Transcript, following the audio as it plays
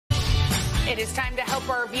It is time to help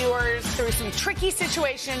our viewers through some tricky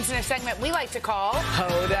situations in a segment we like to call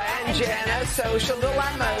Hoda and Jenna Social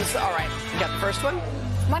Dilemmas. All right, you got the first one?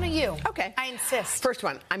 Why don't you? Okay. I insist. First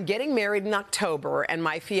one. I'm getting married in October, and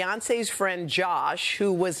my fiance's friend Josh,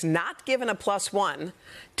 who was not given a +1,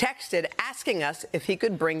 texted asking us if he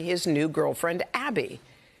could bring his new girlfriend, Abby.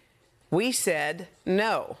 We said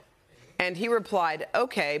no. And he replied,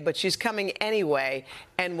 okay, but she's coming anyway,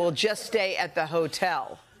 and we'll just stay at the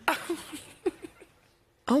hotel.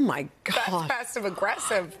 Oh, my God. That's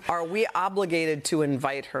passive-aggressive. Are we obligated to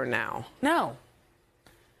invite her now? No.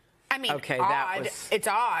 I mean, okay, odd. It's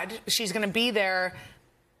odd. She's going to be there.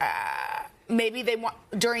 Maybe they want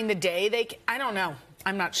during the day. I don't know.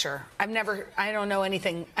 I'm not sure. I don't know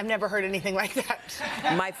anything. I've never heard anything like that.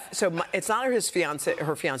 It's not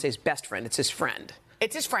her fiance's best friend. It's his friend.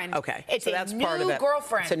 It's his friend. Okay. It's so that's a new part of it.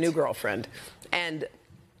 girlfriend. It's a new girlfriend. And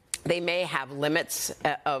they may have limits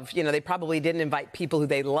of, they probably didn't invite people who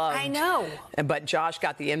they loved. I know. But Josh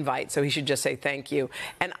got the invite, so he should just say thank you.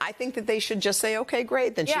 And I think that they should just say, okay,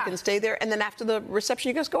 great, then she can stay there. And then after the reception,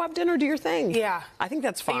 you guys go have dinner, do your thing. Yeah. I think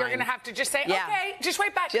that's fine. But you're going to have to just say, okay, just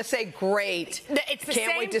write back. Just say, great. It's the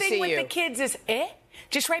Can't same wait to thing see with you. the kids is,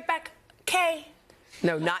 just write back, K.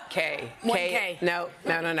 No, not K. 1K. No.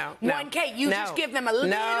 1K. You just give them a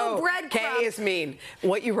little breadcrumb. K is mean.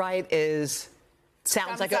 What you write is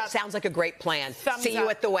sounds like a great plan. See you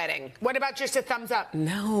at the wedding. What about just a thumbs up?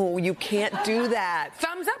 No, you can't do that.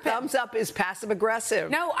 Thumbs up. Thumbs up is passive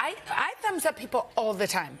aggressive. No, I thumbs up people all the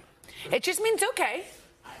time. It just means okay.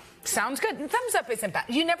 Sounds good. And thumbs up isn't bad.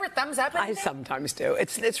 You never thumbs up anything? I sometimes do.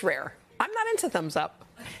 It's rare. I'm not into thumbs up.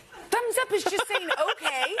 Thumbs up is just saying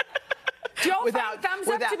okay. Do y'all find thumbs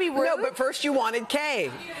up to be rude? No, but first you wanted K.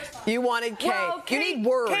 You wanted K. Well, you need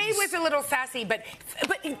words. K was a little sassy, but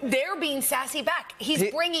they're being sassy back. He's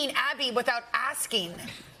bringing Abby without asking.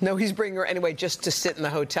 No, he's bringing her anyway just to sit in the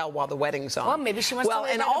hotel while the wedding's on. Well, maybe she wants to live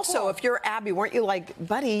and by the also, pool. if you're Abby, weren't you like,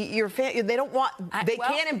 buddy, they don't want, they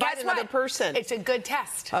can't invite another person. It's a good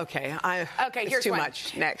test. Okay. Here's too one.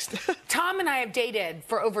 much. Next. Tom and I have dated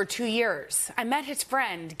for over 2 years. I met his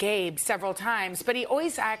friend, Gabe, several times, but he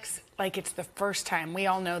always acts like it's the first time. We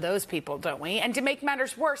all know those people, don't we? And to make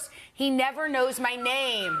matters worse, he never knows my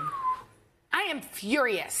name. I am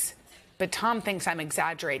furious, but Tom thinks I'm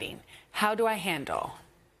exaggerating. How do I handle?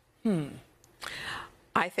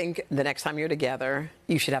 I think the next time you're together,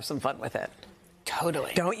 you should have some fun with it.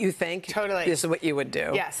 Totally. Don't you think? Totally. This is what you would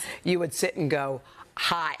do. Yes. You would sit and go,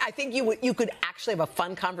 hi. I think you could actually have a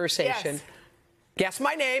fun conversation. Yes. Guess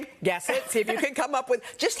my name, guess it, see if you can come up with,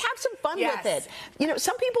 just have some fun with Yes. it.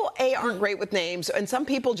 Some people, aren't great with names, and some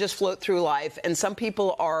people just float through life, and some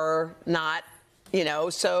people are not,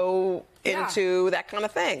 so into that kind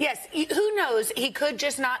of thing. Yes, who knows? He could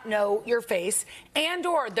just not know your face,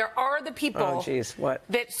 or there are the people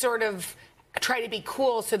that sort of try to be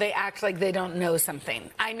cool so they act like they don't know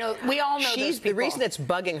something. I know, we all know those people. The reason it's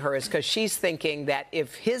bugging her is because she's thinking that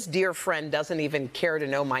if his dear friend doesn't even care to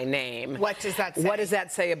know my name, what does that say? What does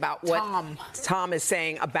that say about what Tom is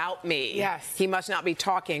saying about me? Yes. He must not be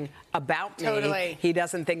talking about me. Totally. He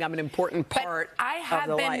doesn't think I'm an important part but I have of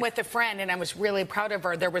the been life. with a friend, and I was really proud of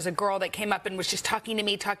her. There was a girl that came up and was just talking to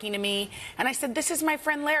me, and I said, "This is my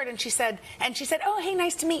friend Laird," and she said, "Oh, hey,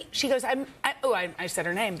 nice to meet." She goes, I said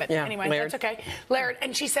her name, but anyway, Laird. that's okay, Laird,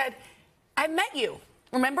 and she said, "I met you.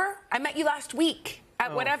 Remember? I met you last week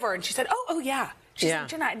at whatever," and she said, "Oh, yeah." She's like,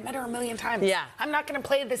 Jenna, I'd met her a million times. Yeah. I'm not going to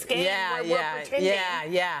play this game where we're pretending.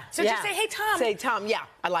 So just say, hey, Tom. Say, Tom,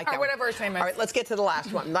 I like that. Or whatever his name is. All right, let's get to the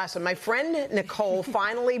last one. My friend Nicole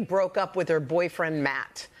finally broke up with her boyfriend,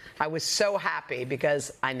 Matt. I was so happy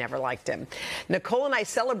because I never liked him. Nicole and I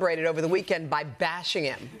celebrated over the weekend by bashing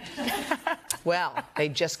him. Well, they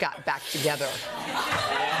just got back together.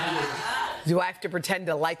 Do I have to pretend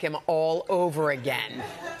to like him all over again?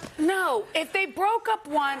 No. If they broke up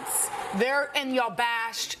once, and y'all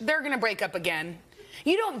bashed, they're going to break up again.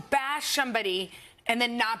 You don't bash somebody and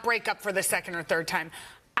then not break up for the second or third time.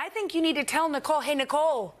 I think you need to tell Nicole, hey,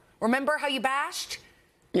 Nicole, remember how you bashed?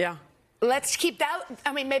 Yeah. Let's keep that.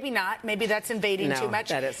 I mean, maybe not. Maybe that's invading too much.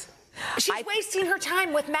 That is. She's wasting her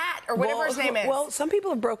time with Matt or whatever his name is. Well, some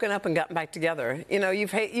people have broken up and gotten back together.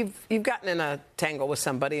 You've gotten in a tangle with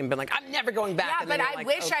somebody and been like, I'm never going back. Yeah, but I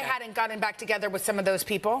wish I hadn't gotten back together with some of those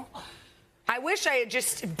people. I wish I had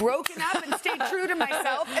just broken up and stayed true to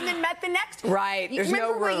myself and then met the next. Right. There's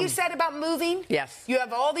no room. Remember what you said about moving? Yes. You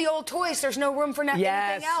have all the old toys. There's no room for anything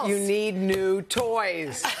else. Yes, you need new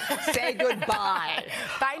toys. Say goodbye.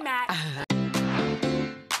 Bye, Matt.